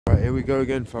Right, here we go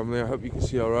again, family. I hope you can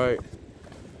see all right.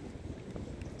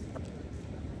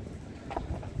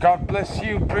 God bless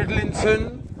you,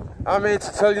 Bridlington. I'm here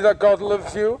to tell you that God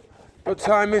loves you, but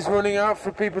time is running out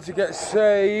for people to get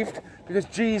saved because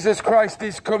Jesus Christ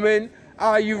is coming.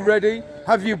 Are you ready?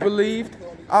 Have you believed?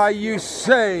 Are you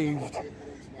saved?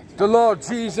 The Lord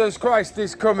Jesus Christ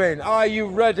is coming. Are you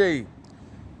ready?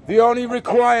 The only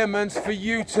requirements for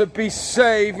you to be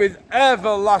saved with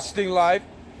everlasting life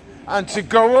and to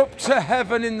go up to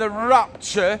heaven in the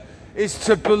rapture is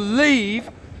to believe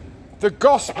the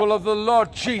gospel of the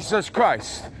Lord Jesus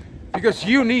Christ. Because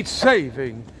you need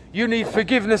saving. You need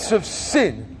forgiveness of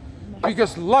sin.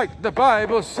 Because like the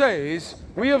Bible says,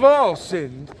 we have all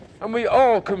sinned and we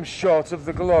all come short of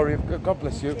the glory of God. God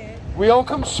bless you. We all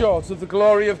come short of the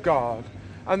glory of God.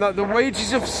 And that the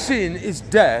wages of sin is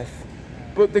death.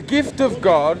 But the gift of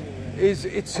God is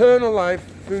eternal life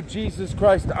through Jesus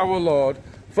Christ our Lord.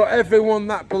 For everyone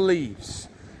that believes.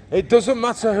 It doesn't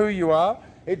matter who you are.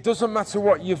 It doesn't matter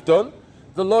what you've done.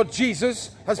 The Lord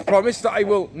Jesus has promised that I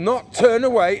will not turn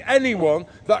away anyone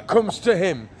that comes to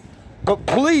him. But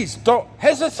please don't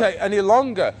hesitate any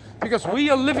longer, because we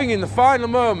are living in the final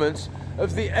moments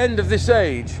of the end of this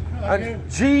age.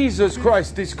 And Jesus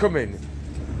Christ is coming.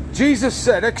 Jesus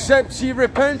said, except ye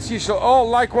repent, ye shall all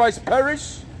likewise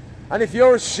perish. And if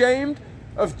you're ashamed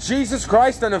of Jesus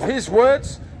Christ and of his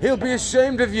words, he'll be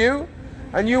ashamed of you,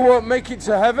 and you won't make it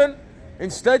to heaven.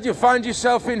 Instead, you'll find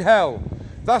yourself in hell.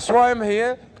 That's why I'm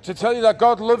here, to tell you that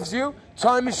God loves you.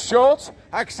 Time is short.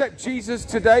 Accept Jesus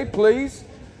today, please.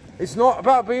 It's not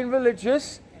about being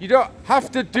religious. You don't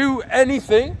have to do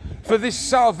anything for this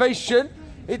salvation.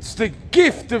 It's the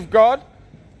gift of God.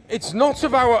 It's not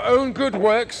of our own good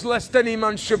works, lest any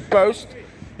man should boast.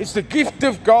 It's the gift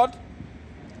of God.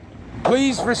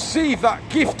 Please receive that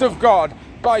gift of God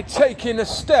by taking a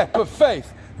step of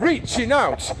faith, reaching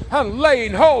out and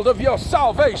laying hold of your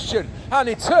salvation and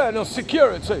eternal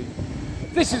security.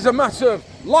 This is a matter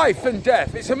of life and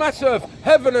death. It's a matter of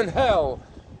heaven and hell.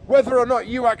 Whether or not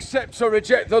you accept or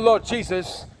reject the Lord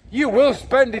Jesus, you will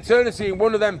spend eternity in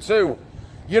one of them too.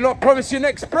 You're not promised your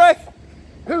next breath.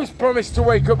 Who's promised to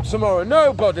wake up tomorrow?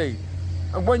 Nobody.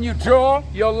 And when you draw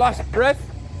your last breath,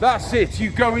 that's it.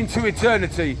 You go into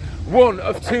eternity. One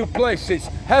of two places,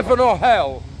 heaven or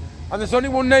hell. And there's only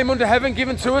one name under heaven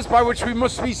given to us by which we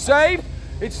must be saved.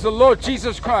 It's the Lord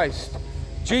Jesus Christ.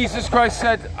 Jesus Christ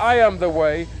said, I am the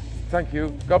way. Thank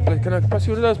you. God bless. Can I pass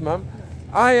you one of those, ma'am?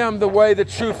 I am the way, the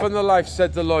truth, and the life,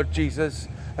 said the Lord Jesus.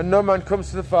 And no man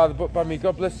comes to the Father but by me.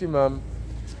 God bless you, ma'am.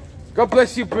 God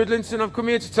bless you, Bridlington. I've come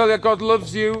here to tell you God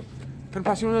loves you. Can I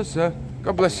pass you one of those, sir?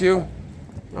 God bless you.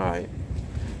 All right.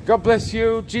 God bless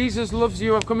you. Jesus loves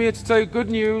you. I've come here to tell you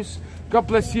good news. God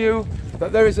bless you.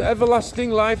 That there is everlasting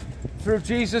life through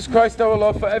Jesus Christ our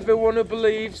Lord for everyone who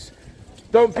believes.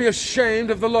 Don't be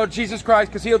ashamed of the Lord Jesus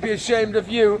Christ, because he'll be ashamed of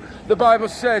you. The Bible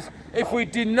says, if we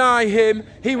deny him,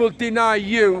 he will deny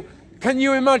you. Can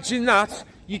you imagine that?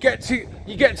 You get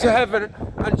to heaven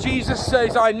and Jesus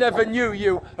says, I never knew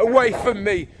you. Away from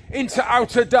me, into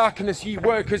outer darkness, ye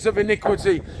workers of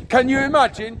iniquity. Can you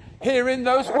imagine hearing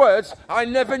those words, I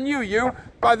never knew you,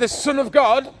 by the Son of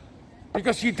God?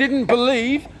 Because you didn't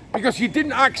believe, because you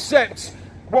didn't accept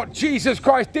what Jesus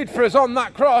Christ did for us on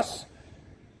that cross.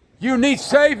 You need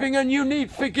saving and you need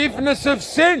forgiveness of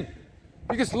sin.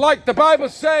 Because like the Bible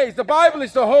says, the Bible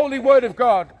is the holy word of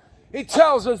God. It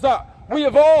tells us that we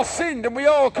have all sinned and we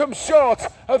all come short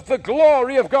of the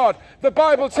glory of God. The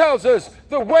Bible tells us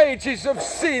the wages of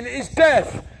sin is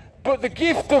death. But the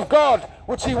gift of God,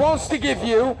 which he wants to give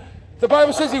you, the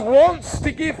Bible says he wants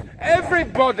to give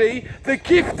everybody the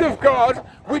gift of God,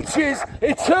 which is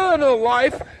eternal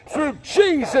life through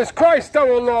Jesus Christ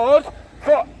our Lord,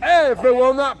 for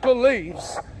everyone that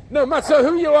believes. No matter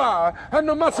who you are and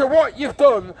no matter what you've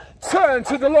done, turn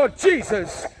to the Lord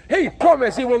Jesus. He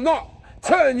promised he will not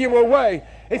turn you away.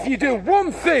 If you do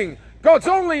one thing, God's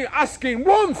only asking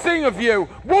one thing of you,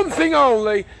 one thing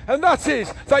only, and that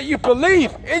is that you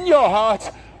believe in your heart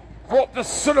what the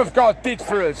Son of God did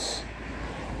for us.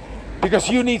 Because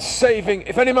you need saving.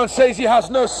 If any man says he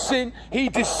has no sin, he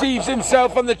deceives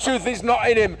himself and the truth is not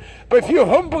in him. But if you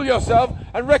humble yourself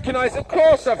and recognize, of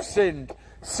course I've sinned.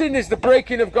 Sin is the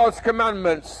breaking of God's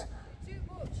commandments. You're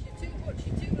too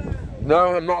loud.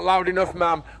 No, I'm not loud enough,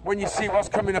 ma'am. When you see what's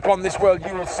coming upon this world,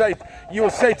 you will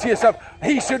say to yourself,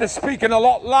 he should have spoken a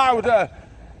lot louder.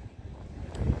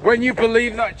 When you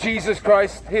believe that Jesus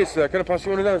Christ... Here, sir, can I pass you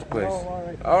one of those, please? Oh, all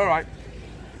right. All right.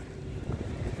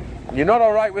 You're not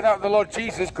all right without the Lord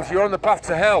Jesus, because you're on the path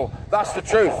to hell. That's the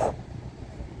truth.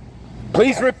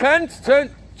 Please repent,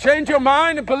 change your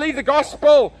mind and believe the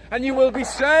gospel, and you will be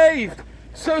saved.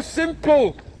 So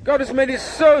simple. God has made it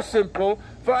so simple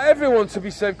for everyone to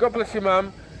be saved. God bless you,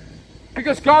 ma'am.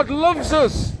 Because God loves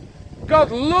us.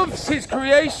 God loves his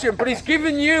creation, but he's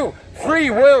given you free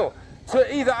will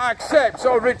to either accept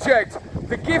or reject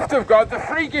the gift of God, the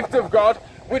free gift of God,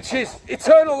 which is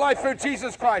eternal life through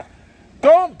Jesus Christ.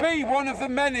 Don't be one of the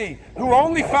many who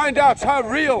only find out how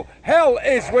real hell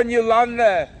is when you land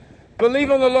there. Believe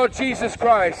on the Lord Jesus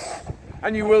Christ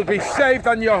and you will be saved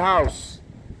and your house.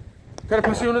 Can I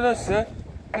pass you one of those, sir?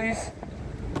 Please.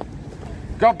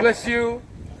 God bless you.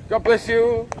 God bless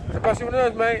you. Can I pass you one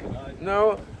of those, mate?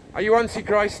 No. Are you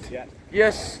Antichrist? Yeah.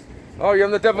 Yes. Oh, you're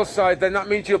on the devil's side, then that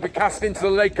means you'll be cast into the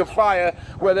lake of fire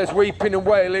where there's weeping and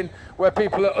wailing, where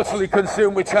people are utterly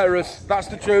consumed with terrors. That's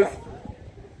the truth.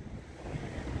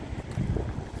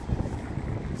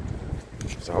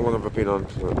 So how long have I been on?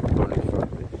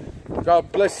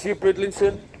 God bless you,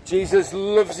 Bridlington. Jesus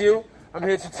loves you. I'm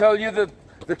here to tell you that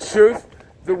the truth,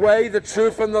 the way, the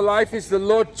truth and the life is the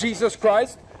Lord Jesus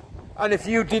Christ. And if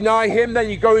you deny him, then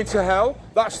you go into hell.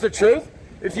 That's the truth.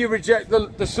 If you reject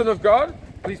the Son of God,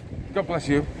 please, God bless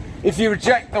you. If you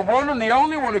reject the one and the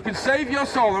only one who can save your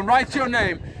soul and write your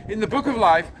name in the book of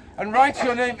life and write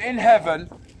your name in heaven,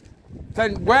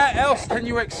 then where else can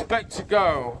you expect to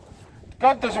go?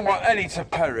 God doesn't want any to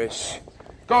perish.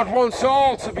 God wants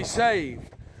all to be saved.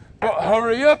 But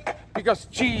hurry up, because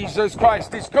Jesus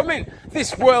Christ is coming.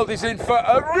 This world is in for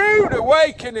a rude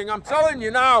awakening, I'm telling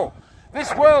you now.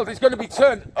 This world is going to be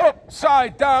turned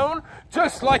upside down,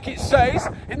 just like it says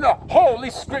in the holy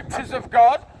scriptures of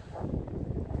God.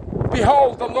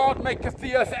 Behold, the Lord maketh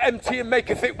the earth empty and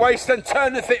maketh it waste and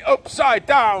turneth it upside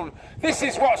down. This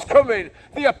is what's coming,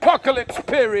 the apocalypse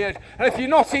period. And if you're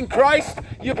not in Christ,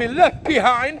 you'll be left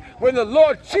behind when the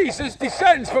Lord Jesus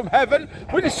descends from heaven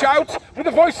with a shout, with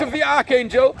the voice of the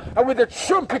archangel, and with the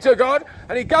trumpet of God,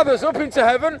 and he gathers up into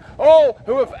heaven all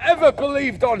who have ever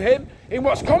believed on him in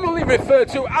what's commonly referred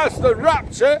to as the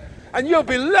rapture. And you'll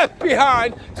be left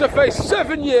behind to face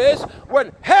 7 years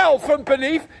when hell from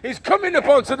beneath is coming up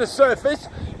onto the surface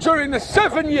during the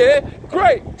 7-year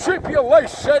great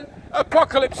tribulation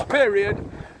apocalypse period.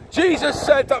 Jesus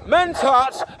said that men's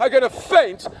hearts are going to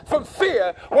faint from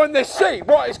fear when they see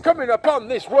what is coming upon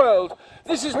this world.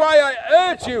 This is why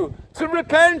I urge you to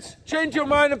repent, change your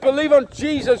mind and believe on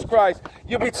Jesus Christ.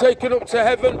 You'll be taken up to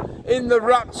heaven in the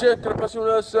rapture. Can I pass you one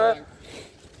else, sir?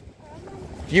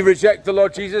 You reject the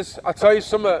Lord Jesus, I'll tell you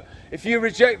something. If you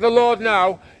reject the Lord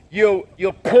now, you'll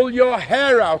pull your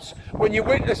hair out when you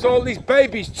witness all these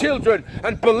babies, children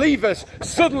and believers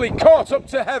suddenly caught up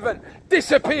to heaven,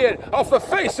 disappeared off the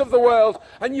face of the world,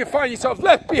 and you find yourself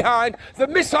left behind. The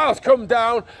missiles come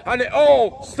down and it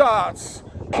all starts.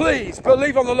 Please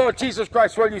believe on the Lord Jesus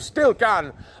Christ while you still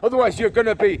can. Otherwise you're going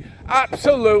to be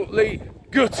absolutely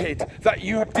gutted that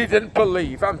you didn't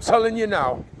believe. I'm telling you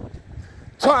now.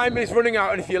 Time is running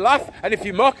out, and if you laugh and if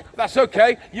you mock, that's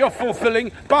okay. You're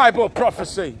fulfilling Bible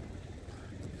prophecy.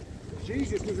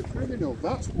 Jesus was a criminal,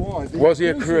 that's why. Was he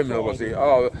a criminal, was he?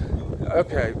 Oh,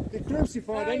 okay. They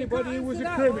crucified anybody who was a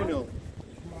criminal.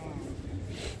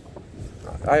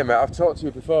 Hey mate, I've talked to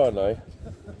you before, haven't I?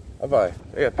 Have I?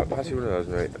 Yeah, pass you one of those,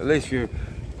 mate. At least you're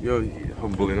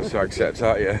humble enough to accept,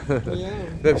 aren't you? Yeah.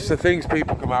 There's the things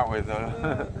people come out with.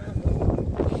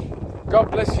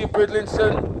 God bless you,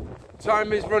 Bridlington.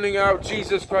 Time is running out.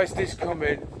 Jesus Christ is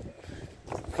coming.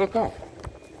 Fuck off.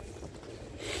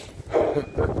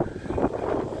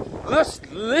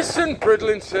 Listen,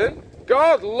 Bridlington.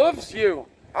 God loves you.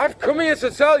 I've come here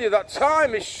to tell you that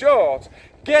time is short.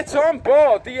 Get on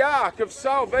board the ark of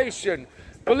salvation.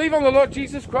 Believe on the Lord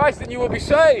Jesus Christ and you will be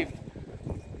saved.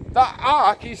 That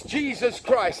ark is Jesus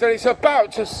Christ and it's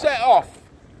about to set off.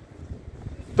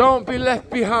 Don't be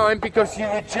left behind because you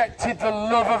rejected the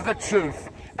love of the truth.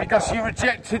 Because you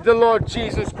rejected the Lord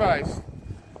Jesus Christ.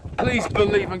 Please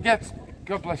believe and get...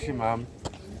 God bless you, ma'am.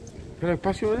 Can I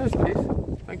pass you one of those,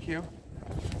 please? Thank you.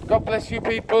 God bless you,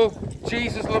 people.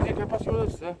 Jesus loves you. Can I pass you one of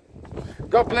those, sir?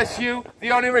 God bless you. The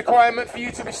only requirement for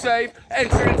you to be saved,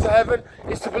 enter into heaven,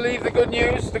 is to believe the good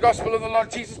news, the gospel of the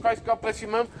Lord Jesus Christ. God bless you,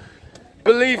 ma'am.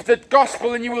 Believe the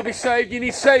gospel and you will be saved. You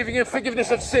need saving and forgiveness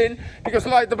of sin. Because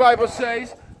like the Bible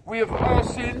says, we have all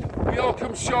sinned. We all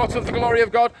come short of the glory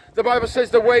of God. The Bible says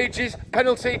the wages,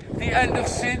 penalty, the end of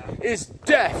sin is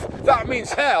death. That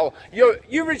means hell.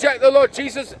 You reject the Lord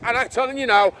Jesus, and I'm telling you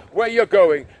now where you're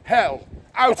going. Hell.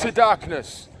 Outer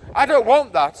darkness. I don't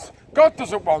want that. God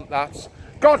doesn't want that.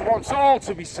 God wants all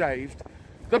to be saved.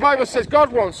 The Bible says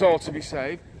God wants all to be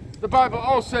saved. The Bible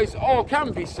also says all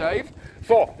can be saved.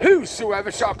 For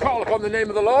whosoever shall call upon the name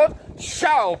of the Lord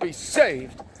shall be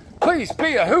saved. Please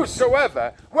be a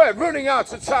whosoever. We're running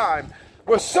out of time.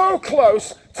 were so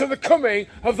close to the coming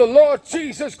of the Lord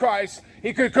Jesus Christ,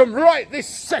 he could come right this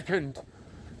second.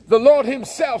 The Lord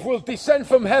himself will descend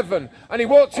from heaven, and he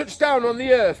won't touch down on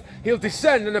the earth. He'll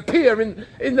descend and appear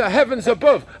in the heavens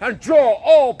above and draw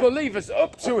all believers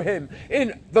up to him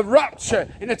in the rapture,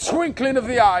 in a twinkling of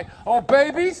the eye. All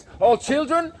babies, all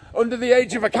children under the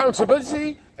age of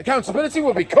accountability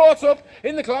will be caught up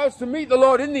in the clouds to meet the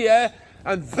Lord in the air,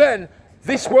 and then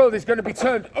this world is going to be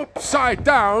turned upside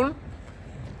down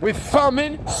with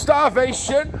famine,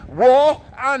 starvation, war,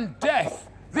 and death.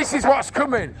 This is what's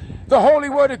coming. The Holy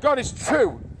Word of God is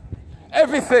true.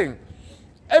 Everything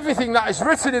that is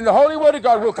written in the Holy Word of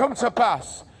God will come to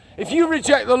pass. If you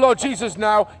reject the Lord Jesus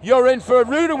now, you're in for a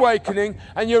rude awakening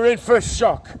and you're in for a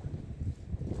shock.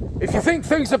 If you think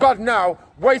things are bad now,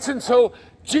 wait until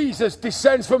Jesus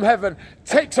descends from heaven,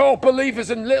 takes all believers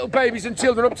and little babies and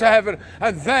children up to heaven,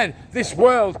 and then this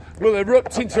world will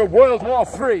erupt into World War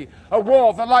III, a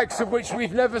war the likes of which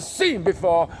we've never seen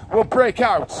before will break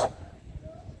out.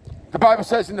 The Bible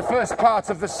says in the first part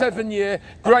of the 7-year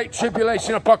Great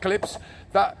Tribulation Apocalypse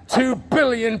that 2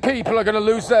 billion people are going to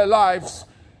lose their lives.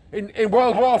 In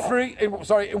World War II,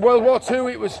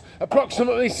 it was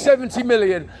approximately 70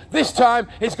 million. This time,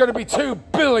 it's going to be 2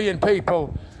 billion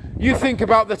people. You think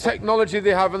about the technology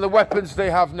they have and the weapons they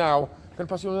have now. Can I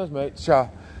pass you one of those, mate? Sure.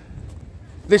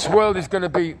 This world is going to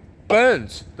be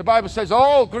burnt. The Bible says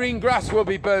all green grass will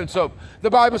be burnt up. The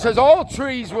Bible says all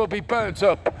trees will be burnt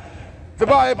up. The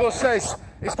Bible says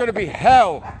it's going to be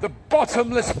hell. The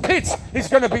bottomless pit is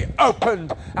going to be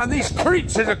opened. And these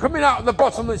creatures are coming out of the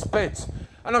bottomless pit.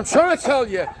 And I'm trying to tell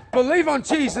you, believe on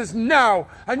Jesus now,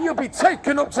 and you'll be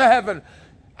taken up to heaven,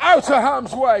 out of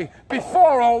harm's way,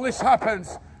 before all this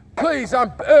happens. Please,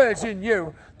 I'm urging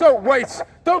you, don't wait.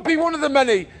 Don't be one of the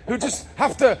many who just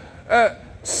have to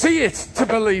see it to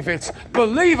believe it.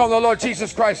 Believe on the Lord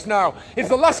Jesus Christ now. If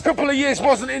the last couple of years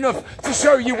wasn't enough to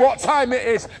show you what time it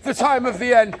is, the time of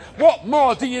the end, what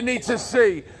more do you need to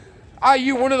see? Are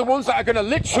you one of the ones that are going to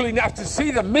literally have to see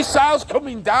the missiles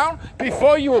coming down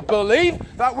before you will believe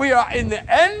that we are in the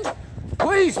end?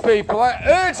 Please, people, I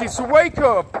urge you to wake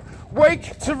up.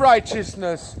 Wake to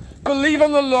righteousness. Believe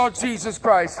on the Lord Jesus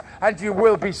Christ and you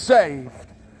will be saved.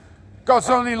 God's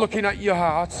only looking at your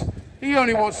heart. He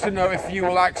only wants to know if you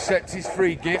will accept his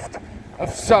free gift of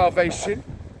salvation,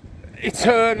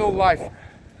 eternal life.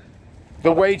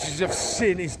 The wages of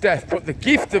sin is death, but the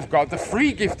gift of God, the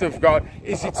free gift of God,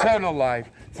 is eternal life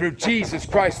through Jesus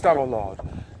Christ our Lord.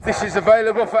 This is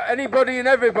available for anybody and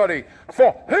everybody.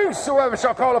 For whosoever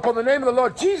shall call upon the name of the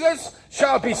Lord Jesus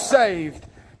shall be saved.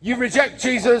 You reject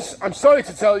Jesus, I'm sorry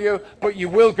to tell you, but you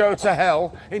will go to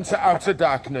hell, into outer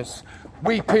darkness,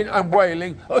 weeping and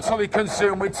wailing, utterly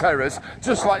consumed with terrors,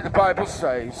 just like the Bible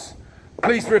says.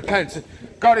 Please repent.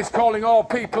 God is calling all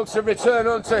people to return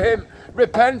unto him.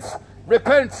 Repent.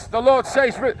 Repent. The Lord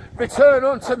says, return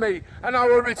unto me, and I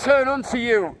will return unto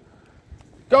you.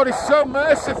 God is so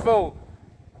merciful.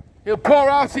 He'll pour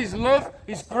out his love,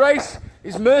 his grace,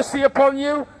 his mercy upon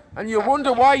you, and you'll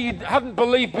wonder why you hadn't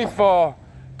believed before.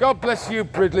 God bless you,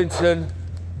 Bridlington.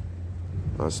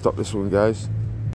 I'll stop this one, guys.